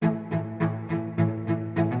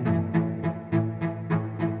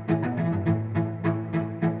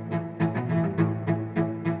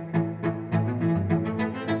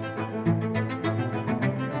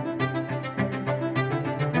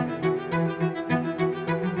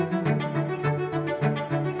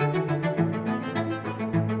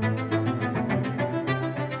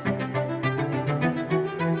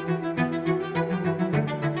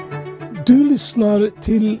Du lyssnar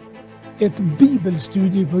till ett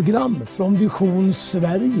bibelstudieprogram från Vision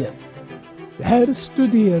Sverige. Här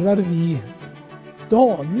studerar vi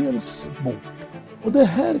Daniels bok. Och det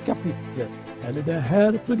här kapitlet, eller det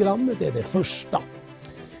här programmet, är det första.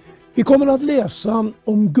 Vi kommer att läsa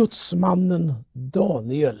om gudsmannen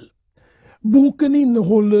Daniel. Boken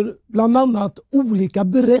innehåller bland annat olika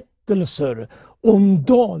berättelser om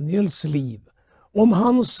Daniels liv, om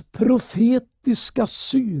hans profetiska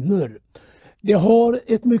syner. Det har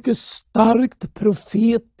ett mycket starkt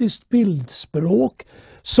profetiskt bildspråk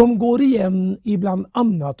som går igen i bland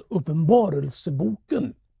annat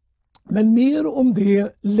Uppenbarelseboken. Men mer om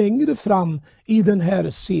det längre fram i den här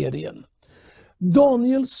serien.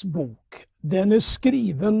 Daniels bok, den är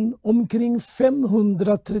skriven omkring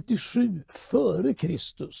 537 före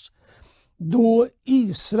Kristus, då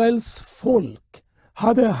Israels folk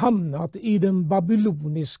hade hamnat i den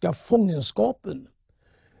babyloniska fångenskapen.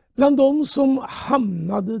 Bland de som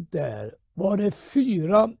hamnade där var det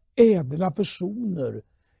 4 ädla personer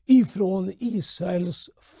ifrån Israels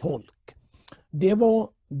folk. Det var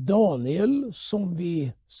Daniel som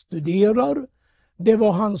vi studerar. Det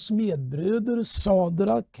var hans medbröder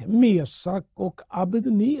Sadrak, Mesak och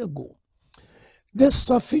Abednego.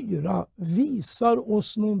 Dessa 4 visar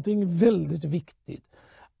oss någonting väldigt viktigt.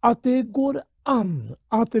 Att det går an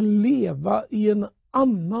att leva i en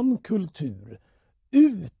annan kultur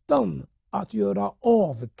utan att göra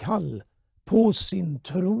avkall på sin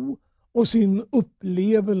tro och sin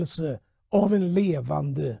upplevelse av en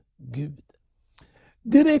levande Gud.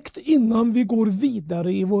 Direkt innan vi går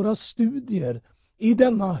vidare i våra studier i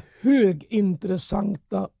denna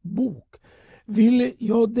högintressanta bok vill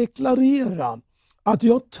jag deklarera att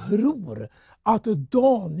jag tror att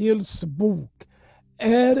Daniels bok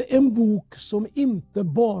är en bok som inte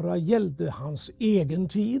bara gällde hans egen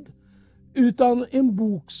tid, utan en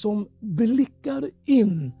bok som blickar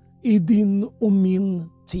in i din och min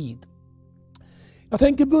tid. Jag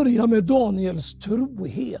tänker börja med Daniels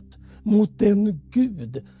trohet mot den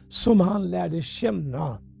Gud som han lärde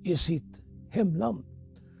känna i sitt hemland.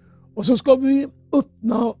 Och så ska vi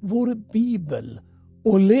öppna vår bibel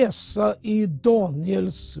och läsa i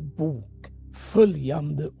Daniels bok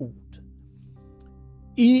följande ord.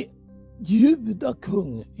 I Juda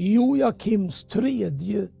kung Joakims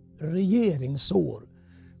 3:e regeringsår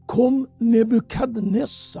kom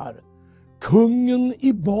Nebukadnessar, kungen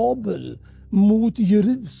i Babel, mot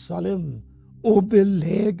Jerusalem och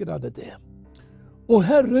belägrade det. Och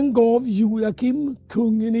Herren gav Joakim,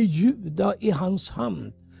 kungen i Juda, i hans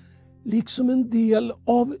hand, liksom en del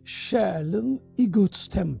av kärlen i Guds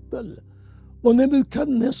tempel. Och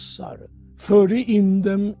Nebukadnessar förde in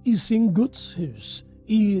dem i sin Guds hus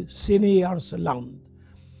i Sinears land.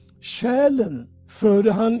 Kärlen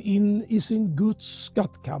förde han in i sin Guds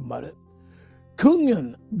skattkammare.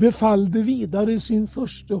 Kungen befallde vidare sin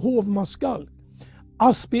förste hovmarskalk,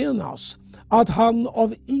 Aspenas, att han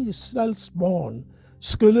av Israels barn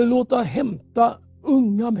skulle låta hämta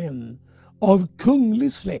unga män av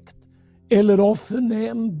kunglig släkt eller av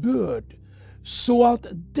förnäm börd, så att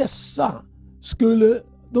dessa skulle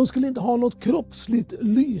inte ha något kroppsligt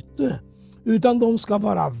lyte, utan de ska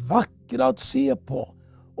vara vackra att se på,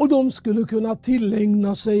 och de skulle kunna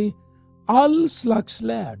tillägna sig all slags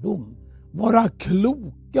lärdom, vara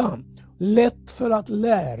kloka, lätt för att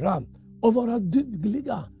lära och vara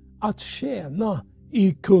dugliga att tjäna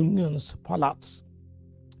i kungens palats.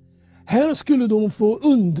 Här skulle de få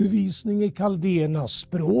undervisning i kaldéernas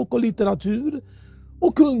språk och litteratur,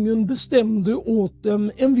 och kungen bestämde åt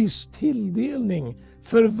dem en viss tilldelning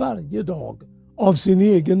för varje dag av sin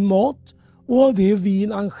egen mat och av det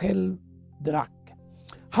vin han själv drack.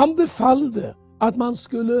 Han befallde att man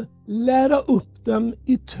skulle lära upp dem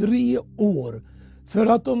i 3 år för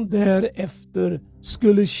att de därefter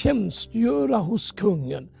skulle tjänstgöra hos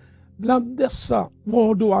kungen. Bland dessa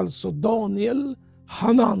var då alltså Daniel,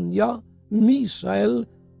 Hananja, Misael,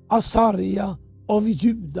 Asarja av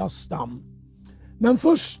Judas stam. Men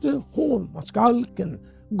förste hovmarskalken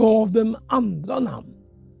gav dem andra namn.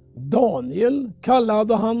 Daniel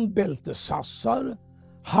kallade han Beltesassar,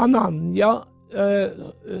 Hananja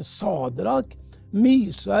Sadrak,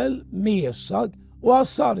 Misael Mesak och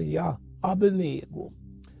Asarja Abednego.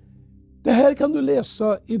 Det här kan du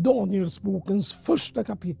läsa i Danielsbokens första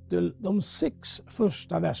kapitel, de 6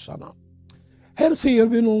 första verserna. Här ser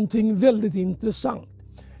vi någonting väldigt intressant.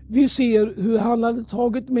 Vi ser hur han hade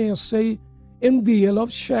tagit med sig en del av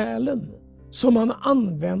kärlen som han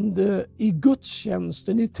använde i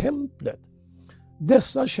gudstjänsten i templet.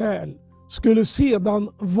 Dessa kärl skulle sedan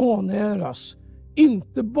vanäras,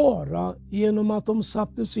 inte bara genom att de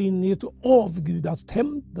sattes in i ett avgudat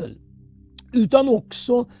tempel, utan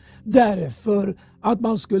också därför att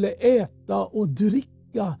man skulle äta och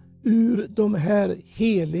dricka ur de här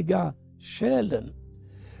heliga kärlen.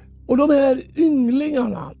 Och de här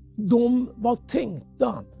ynglingarna, de var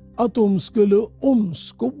tänkta att de skulle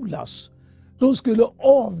omskolas. De skulle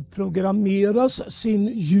avprogrammeras sin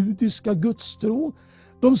judiska gudstro.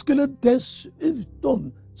 De skulle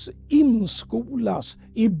dessutom inskolas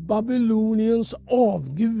i Babyloniens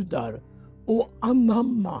avgudar och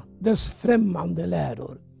anamma dess främmande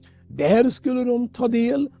läror. Där skulle de ta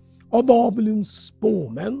del av Babylons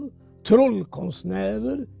spåmän,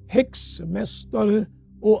 trollkonstnärer, häxmästare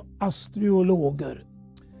och astrologer.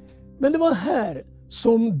 Men det var här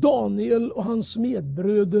som Daniel och hans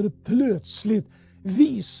medbröder plötsligt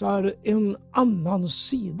visar en annan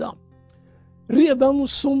sida. Redan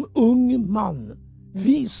som ung man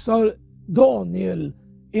visar Daniel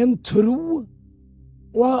en tro,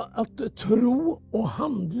 och att tro och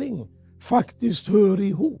handling faktiskt hör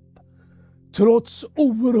ihop. Trots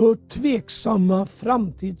oerhört tveksamma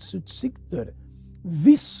framtidsutsikter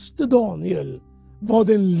visste Daniel vad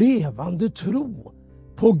en levande tro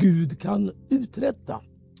på Gud kan uträtta.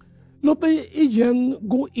 Låt mig igen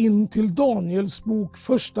gå in till Daniels bok,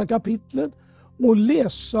 första kapitlet, och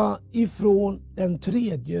läsa ifrån den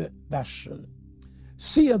 3:e versen.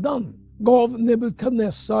 Sedan gav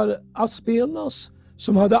Nebukadnessar Aspenas,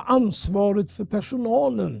 som hade ansvaret för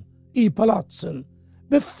personalen i palatsen,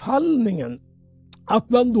 befallningen att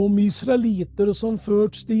bland de israeliter som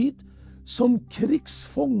förts dit som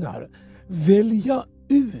krigsfångar välja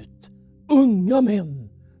ut unga män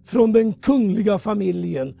från den kungliga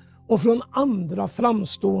familjen och från andra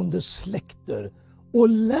framstående släkter och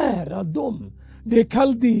lära dem det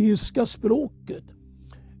kaldeiska språket.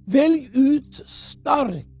 Välj ut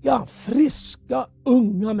starka, friska,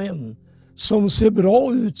 unga män som ser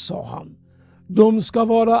bra ut, sa han. De ska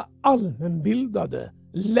vara allmänbildade,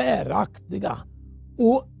 läraktiga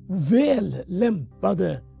och väl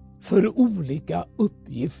lämpade för olika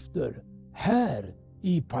uppgifter här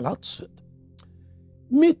i palatset.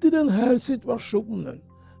 Mitt i den här situationen,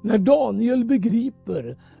 när Daniel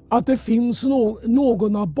begriper att det finns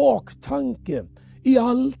någon av baktanke i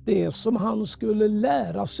allt det som han skulle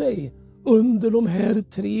lära sig under de här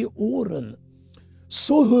 3 åren,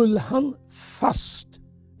 så höll han fast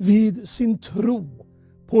vid sin tro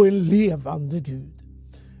på en levande Gud.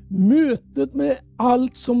 Mötet med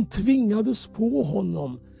allt som tvingades på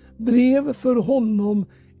honom blev för honom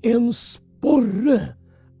en sporre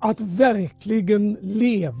att verkligen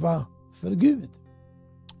leva för Gud.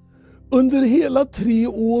 Under hela 3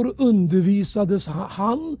 år undervisades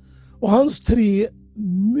han och hans 3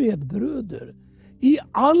 medbröder i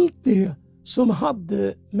allt det som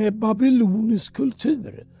hade med babylonisk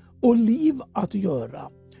kultur och liv att göra.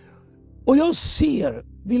 Och jag ser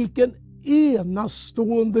vilken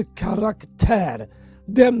enastående karaktär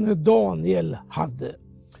denne Daniel hade.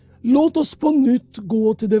 Låt oss på nytt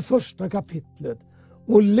gå till det första kapitlet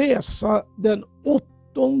och läsa den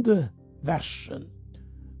 8:e versen.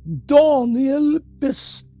 Daniel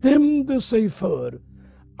bestämde sig för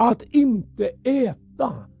att inte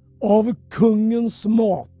äta av kungens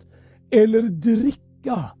mat eller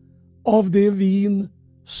dricka av det vin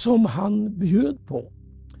som han bjöd på.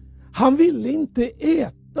 Han ville inte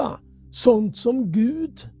äta sånt som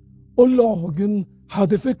Gud och lagen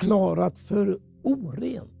hade förklarat för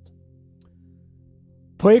orent.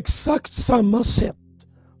 På exakt samma sätt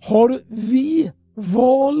har vi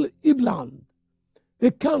val ibland.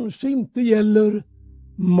 Det kanske inte gäller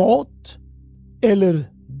mat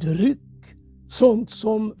eller dryck, sånt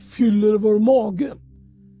som fyller vår mage.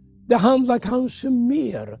 Det handlar kanske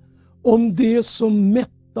mer om det som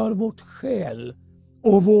mättar vårt själ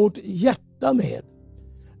och vårt hjärta med.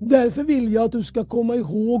 Därför vill jag att du ska komma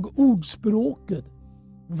ihåg ordspråket: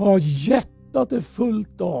 vad hjärtat är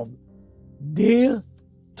fullt av, det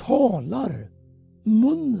talar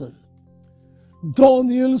munnen.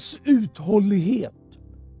 Daniels uthållighet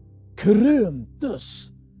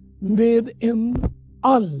kröntes med en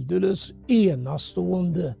alldeles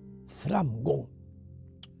enastående framgång.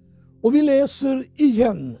 Och vi läser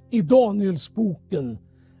igen i Danielsboken,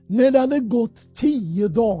 när det hade gått 10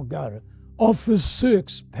 dagar av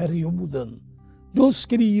försöksperioden. Då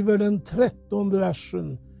skriver den 13:e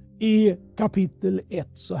versen i kapitel 1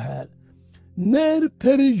 så här: när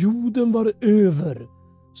perioden var över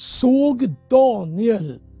såg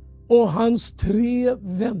Daniel och hans 3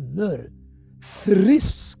 vänner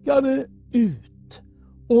friskare ut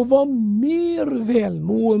och var mer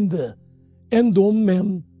välmående än de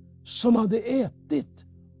män som hade ätit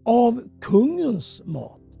av kungens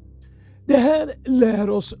mat. Det här lär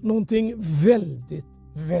oss någonting väldigt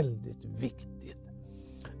väldigt viktigt.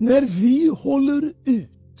 När vi håller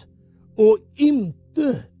ut och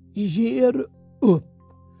inte ger upp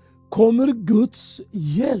kommer Guds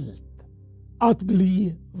hjälp att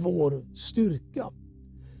bli vår styrka.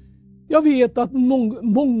 Jag vet att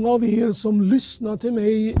många av er som lyssnar till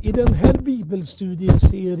mig i den här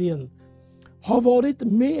bibelstudieserien har varit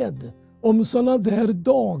med om sådana där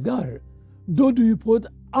dagar då du på ett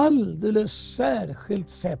alldeles särskilt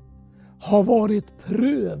sätt har varit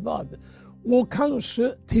prövad och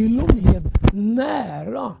kanske till och med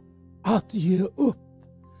nära att ge upp.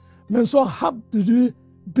 Men så hade du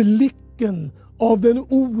blicken av den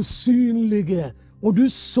osynlige och du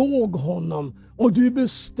såg honom och du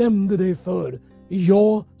bestämde dig för: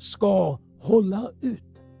 jag ska hålla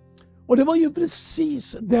ut. Och det var ju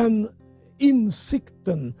precis den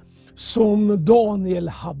insikten som Daniel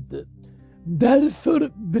hade.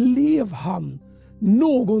 Därför blev han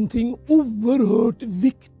någonting oerhört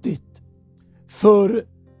viktigt för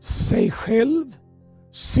sig själv,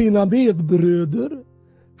 sina medbröder,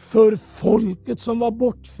 för folket som var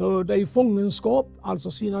bortförda i fångenskap,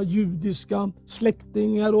 alltså sina judiska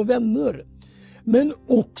släktingar och vänner. Men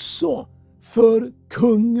också för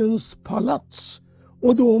kungens palats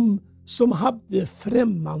och de som hade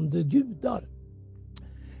främmande gudar.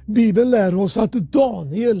 Bibeln lär oss att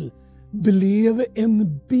Daniel blev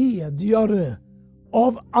en bedjare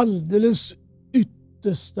av alldeles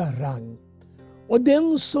yttersta rang. Och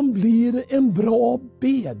den som blir en bra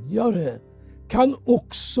bedjare kan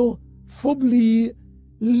också få bli,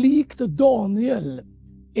 likt Daniel,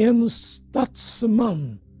 en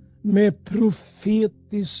statsman med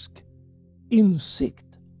profetisk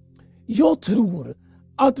insikt. Jag tror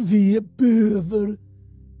att vi behöver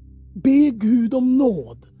be Gud om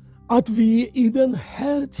nåd, att vi i den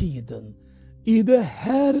här tiden, i det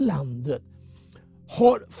här landet,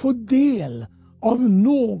 har fått del av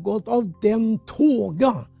något av den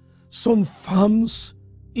tåga som fanns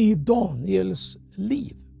i Daniels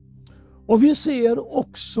liv. Och vi ser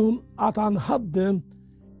också att han hade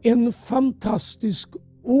en fantastisk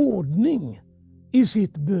ordning i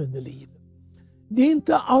sitt böneliv. Det är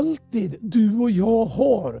inte alltid du och jag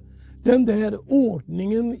har den där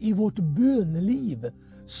ordningen i vårt böneliv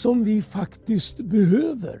som vi faktiskt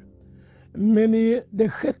behöver. Men i det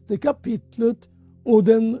 6:e kapitlet och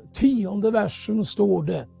den 10:e versen står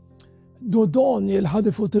det, då Daniel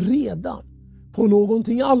hade fått reda på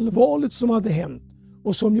någonting allvarligt som hade hänt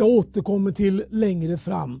och som jag återkommer till längre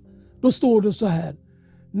fram. Då står det så här: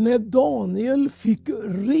 när Daniel fick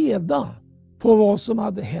reda på vad som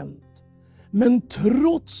hade hänt, men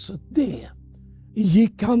trots det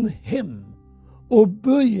gick han hem och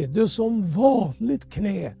böjde som vanligt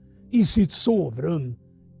knä i sitt sovrum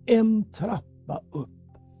en trappa upp.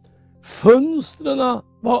 Fönstren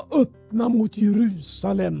var öppna mot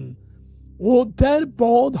Jerusalem och där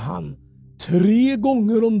bad han 3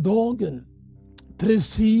 gånger om dagen,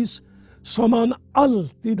 precis som han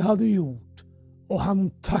alltid hade gjort, och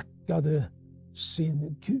han tackade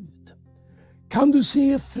sin Gud. Kan du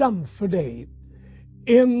se framför dig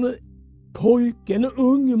en pojke, en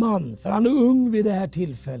ung man, för han är ung vid det här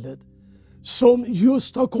tillfället, som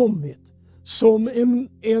just har kommit som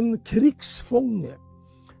en krigsfånge.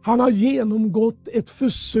 Han har genomgått ett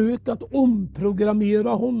försök att omprogrammera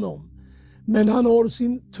honom, men han har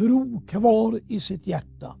sin tro kvar i sitt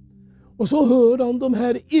hjärta. Och så hör han de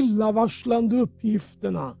här illavarslande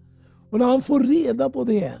uppgifterna, och när han får reda på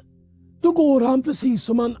det, då går han precis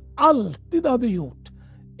som han alltid hade gjort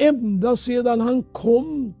ända sedan han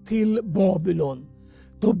kom till Babylon.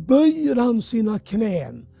 Då böjer han sina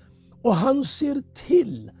knän och han ser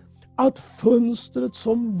till att fönstret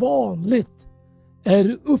som vanligt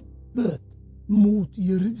är öppet mot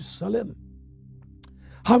Jerusalem.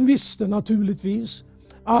 Han visste naturligtvis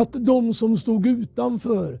att de som stod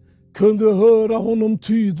utanför kunde höra honom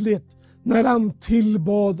tydligt när han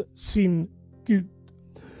tillbad sin Gud.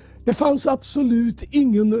 Det fanns absolut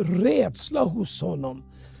ingen rädsla hos honom,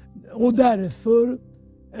 och därför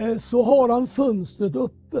så har han fönstret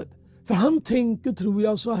öppet. För han tänker, tror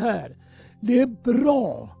jag, så här: det är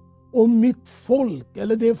bra om mitt folk,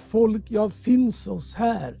 eller det folk jag finns hos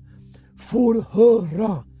här, får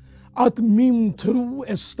höra att min tro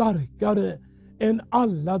är starkare än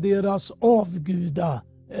alla deras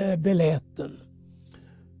avgudabeläten.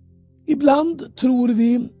 Ibland tror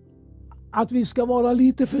vi att vi ska vara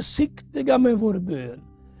lite försiktiga med vår bön.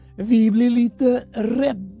 Vi blir lite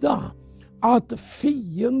rädda att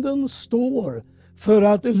fienden står för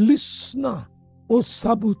att lyssna och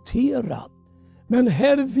sabotera. Men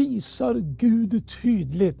här visar Gud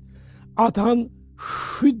tydligt att han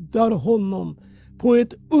skyddar honom på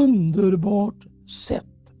ett underbart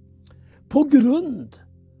sätt. På grund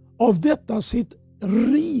av detta sitt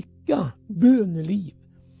rika böneliv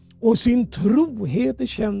och sin trohet i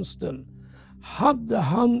tjänsten hade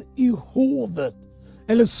han i hovet,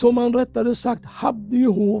 eller som han rättare sagt hade i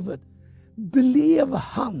hovet, blev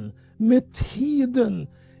han med tiden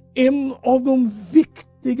en av de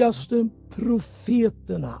viktigaste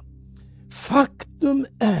profeterna. Faktum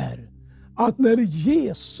är att när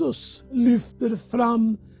Jesus lyfter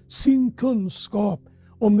fram sin kunskap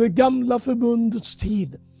om det gamla förbundets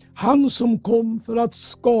tid, han som kom för att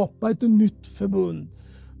skapa ett nytt förbund,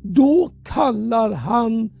 då kallar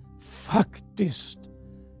han faktiskt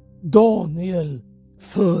Daniel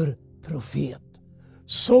för profet.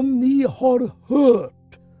 Som ni har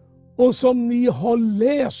hört och som ni har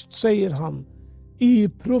läst, säger han, i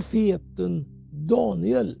profeten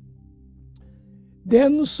Daniel.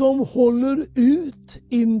 Den som håller ut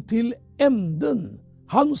in till änden,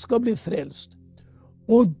 han ska bli frälst.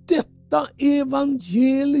 Och detta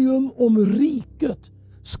evangelium om riket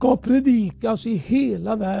ska predikas i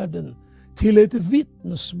hela världen till ett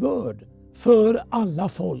vittnesbörd för alla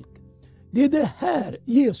folk. Det är det här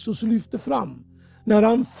Jesus lyfter fram när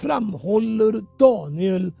han framhåller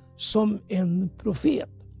Daniel som en profet.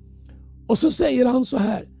 Och så säger han så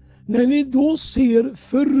här: när ni då ser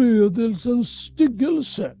förödelsens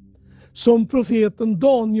styggelse som profeten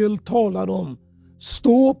Daniel talar om,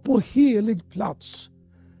 stå på helig plats.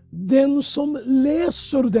 Den som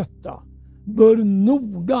läser detta bör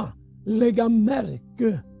noga lägga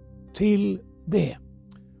märke till det.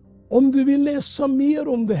 Om du vill läsa mer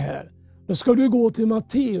om det här, då ska du gå till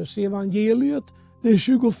Matteus evangeliet, det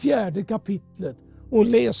 24 kapitlet, och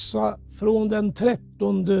läsa från den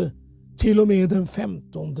 13 till och med den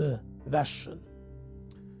 15 versen.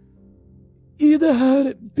 I det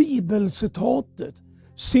här bibelcitatet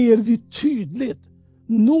ser vi tydligt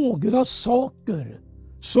några saker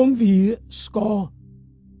som vi ska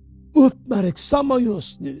uppmärksamma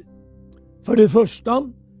just nu. För det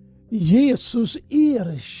första, Jesus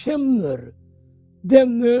erkänner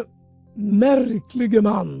denne märklige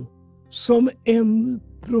man som en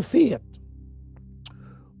profet.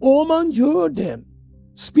 Och om man gör det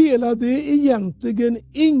spelar det egentligen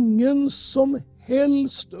ingen som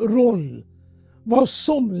helst roll vad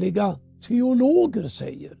somliga teologer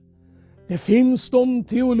säger. Det finns de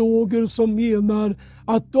teologer som menar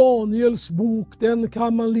att Daniels bok, den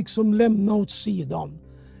kan man liksom lämna åt sidan.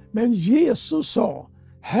 Men Jesus sa,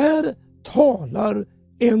 här talar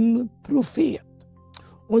en profet.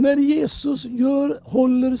 Och när Jesus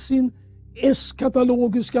håller sin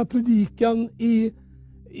eskatologiska predikan i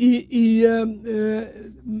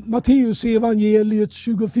Matteus evangeliet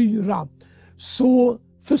 24, så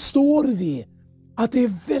förstår vi att det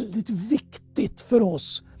är väldigt viktigt för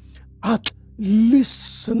oss att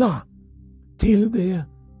lyssna till det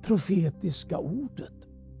profetiska ordet.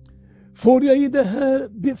 Får jag i det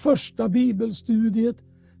här första bibelstudiet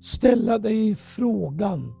ställa dig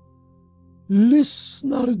frågan: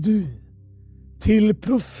 lyssnar du till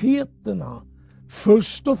profeterna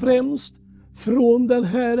först och främst från den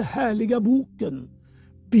här härliga boken,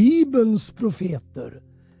 Bibelns profeter,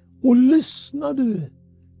 och lyssnar du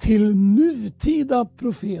till nutida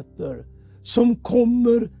profeter som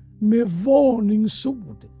kommer med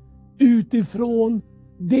varningsord utifrån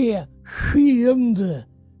det skeende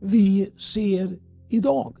vi ser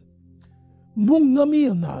idag? Många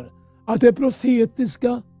menar att det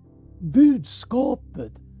profetiska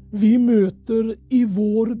budskapet vi möter i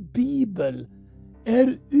vår bibel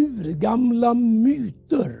är urgamla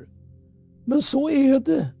myter. Men så är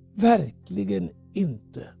det verkligen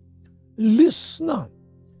inte. Lyssna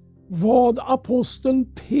vad aposteln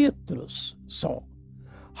Petrus sa.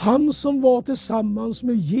 Han som var tillsammans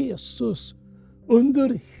med Jesus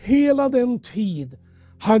under hela den tid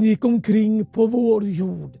han gick omkring på vår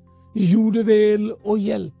jord, gjorde väl och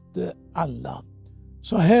hjälpte alla.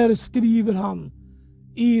 Så här skriver han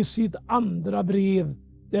i sitt andra brev,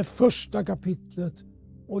 det första kapitlet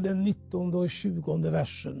och den 19 och 20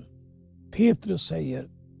 versen. Petrus säger: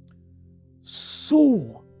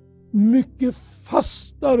 så mycket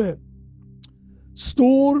fastare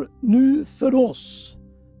står nu för oss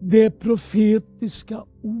det profetiska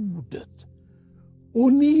ordet,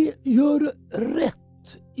 och ni gör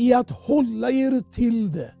rätt i att hålla er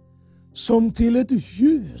till det som till ett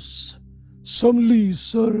ljus som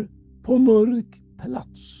lyser på mörk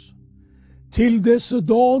plats, till dess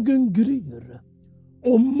dagen gryr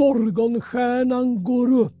och morgonstjärnan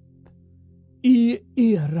går upp i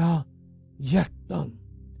era hjärtan.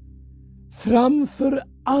 Framför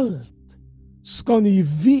allt ska ni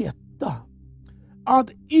veta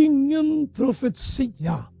att ingen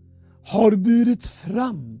profetia har burit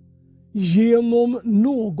fram genom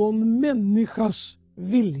någon människas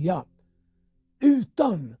vilja,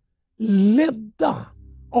 utan ledda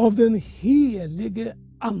av den helige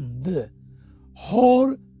Ande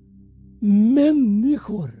har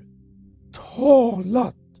människor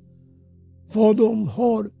talat vad de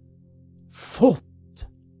har fått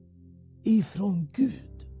ifrån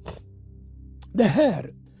Gud. Det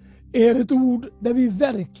här är ett ord där vi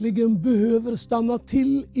verkligen behöver stanna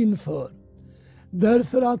till inför.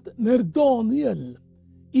 Därför att när Daniel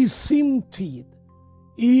i sin tid,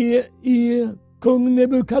 i kung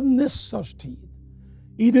Nebukadnessars tid,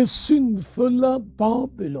 i det syndfulla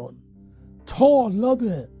Babylon,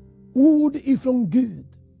 talade ord ifrån Gud,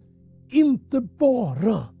 inte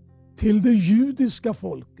bara till det judiska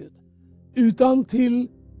folket, utan till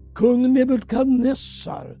kung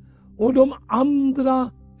Nebukadnessar och de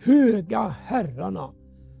andra höga herrarna,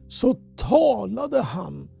 så talade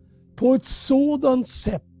han på ett sådant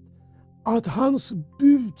sätt att hans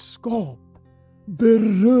budskap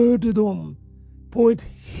berörde dem på ett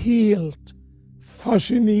helt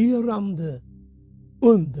fascinerande,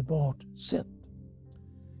 underbart sätt.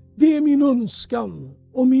 Det är min önskan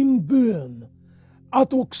och min bön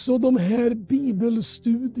att också de här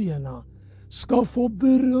bibelstudierna ska få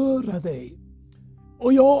beröra dig.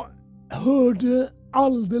 Och jag hörde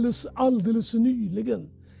alldeles nyligen,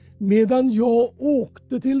 medan jag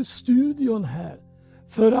åkte till studion här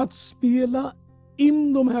för att spela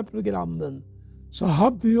in de här programmen, så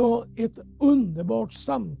hade jag ett underbart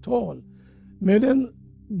samtal med den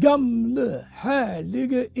gamle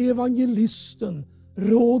härlige evangelisten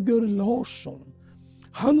Roger Larsson.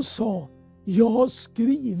 Han sa: jag har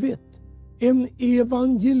skrivit en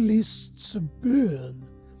evangelists bön.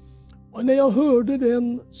 Och när jag hörde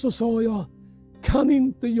den så sa jag: kan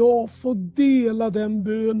inte jag få dela den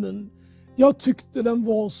bönen? Jag tyckte den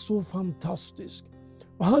var så fantastisk.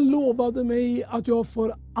 Och han lovade mig att jag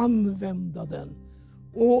får använda den.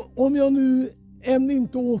 Och om jag nu än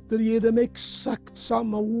inte återger det med exakt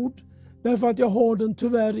samma ord, därför att jag har den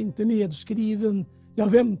tyvärr inte nedskriven, jag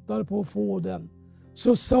väntar på att få den,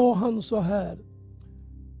 så sa han så här: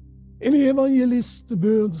 en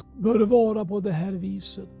evangelistbön bör vara på det här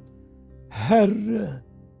viset. Herre,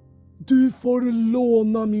 du får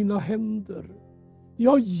låna mina händer.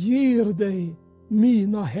 Jag ger dig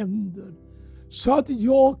mina händer så att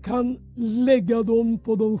jag kan lägga dem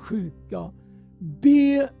på de sjuka.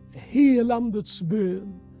 Be helandets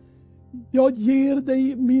bön. Jag ger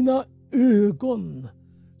dig mina ögon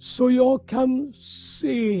så jag kan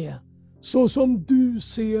se så som du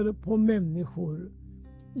ser på människor.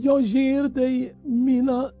 Jag ger dig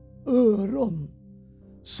mina öron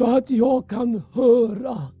så att jag kan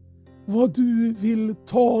höra vad du vill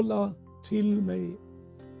tala till mig.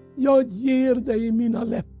 Jag ger dig mina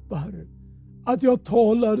läppar, att jag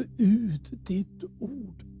talar ut ditt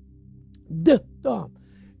ord. Detta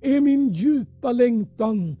är min djupa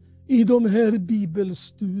längtan i de här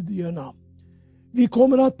bibelstudierna. Vi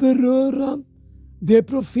kommer att beröra det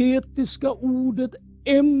profetiska ordet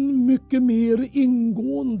än mycket mer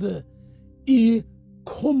ingående i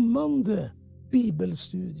kommande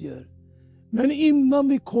bibelstudier. Men innan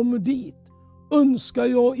vi kommer dit önskar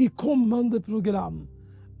jag i kommande program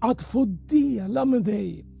att få dela med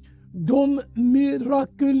dig de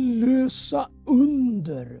mirakulösa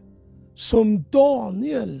under som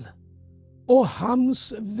Daniel och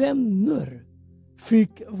hans vänner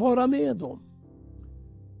fick vara med om.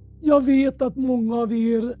 Jag vet att många av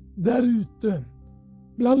er där ute,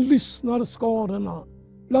 bland lyssnarskarorna,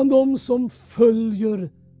 bland de som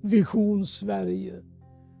följer Vision Sverige,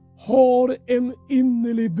 har en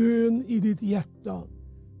innerlig bön i ditt hjärta.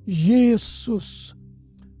 Jesus,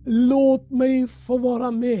 låt mig få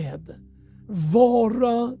vara med,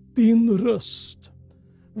 vara din röst,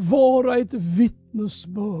 vara ett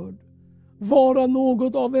vittnesbörd, vara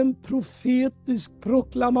något av en profetisk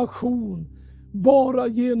proklamation, bara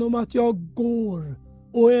genom att jag går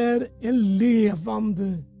och är en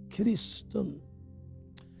levande kristen.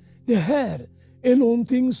 Det här är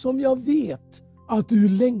någonting som jag vet att du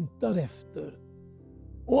längtar efter.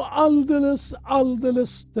 Och alldeles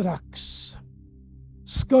strax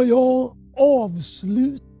ska jag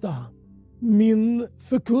avsluta min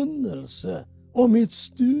förkunnelse och mitt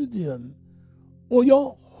studium. Och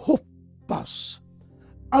jag hoppas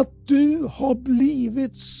att du har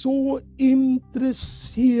blivit så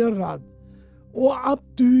intresserad och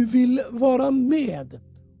att du vill vara med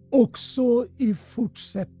också i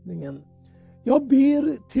fortsättningen. Jag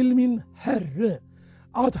ber till min Herre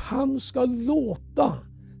att han ska låta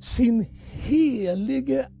sin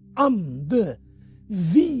helige ande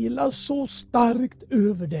vila så starkt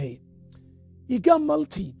över dig I gammal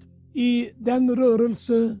tid, i den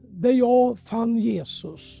rörelse där jag fann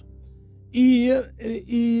Jesus, i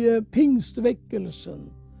pingstväckelsen,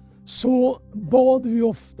 så bad vi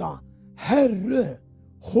ofta: Herre,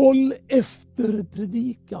 håll efter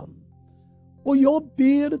predikan. Och jag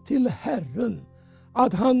ber till Herren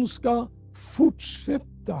att han ska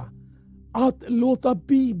fortsätta att låta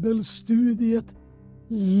bibelstudiet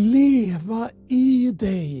leva i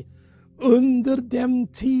dig under den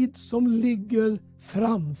tid som ligger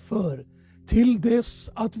framför, till dess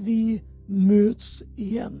att vi möts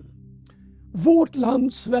igen. Vårt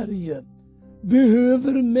land Sverige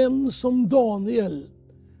behöver män som Daniel,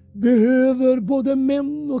 behöver både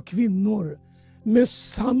män och kvinnor med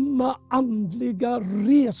samma andliga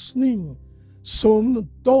resning som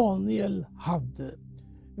Daniel hade.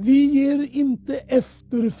 Vi ger inte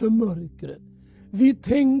efter för mörkret. Vi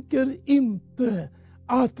tänker inte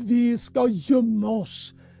att vi ska gömma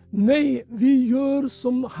oss. Nej, vi gör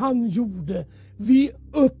som han gjorde. Vi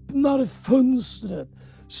öppnar fönstret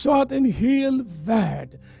så att en hel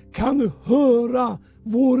värld kan höra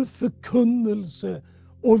vår förkunnelse,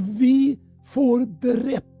 och vi får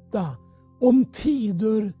berätta om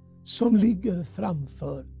tider som ligger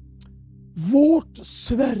framför. Vårt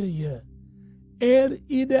Sverige är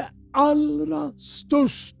i det allra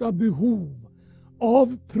största behov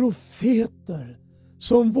av profeter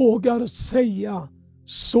som vågar säga: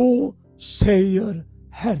 så säger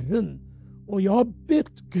Herren. Och jag har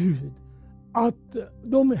bett Gud att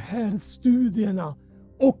de här studierna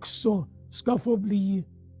också ska få bli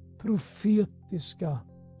profetiska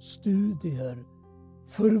studier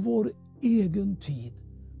för vår egen tid.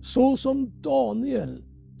 Så som Daniel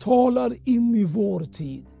talar in i vår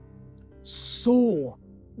tid, så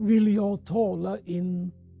vill jag tala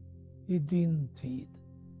in i din tid.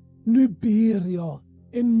 Nu ber jag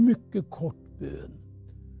en mycket kort bön.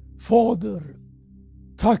 Fader,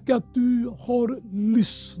 tack att du har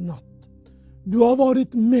lyssnat. Du har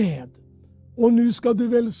varit med, och nu ska du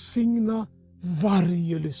välsigna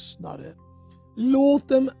varje lyssnare. Låt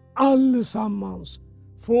dem allesammans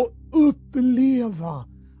få uppleva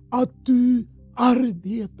att du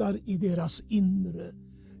arbetar i deras inre.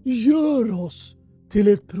 Gör oss till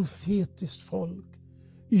ett profetiskt folk.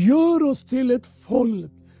 Gör oss till ett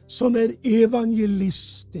folk som är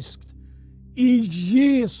evangelistiskt. I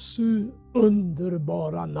Jesu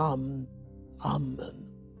underbara namn. Amen.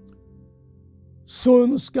 Så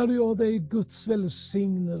önskar jag dig Guds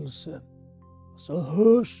välsignelse. Så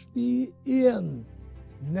hörs vi igen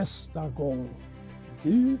nästa gång.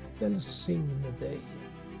 Gud välsigne dig.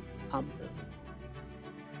 Amen.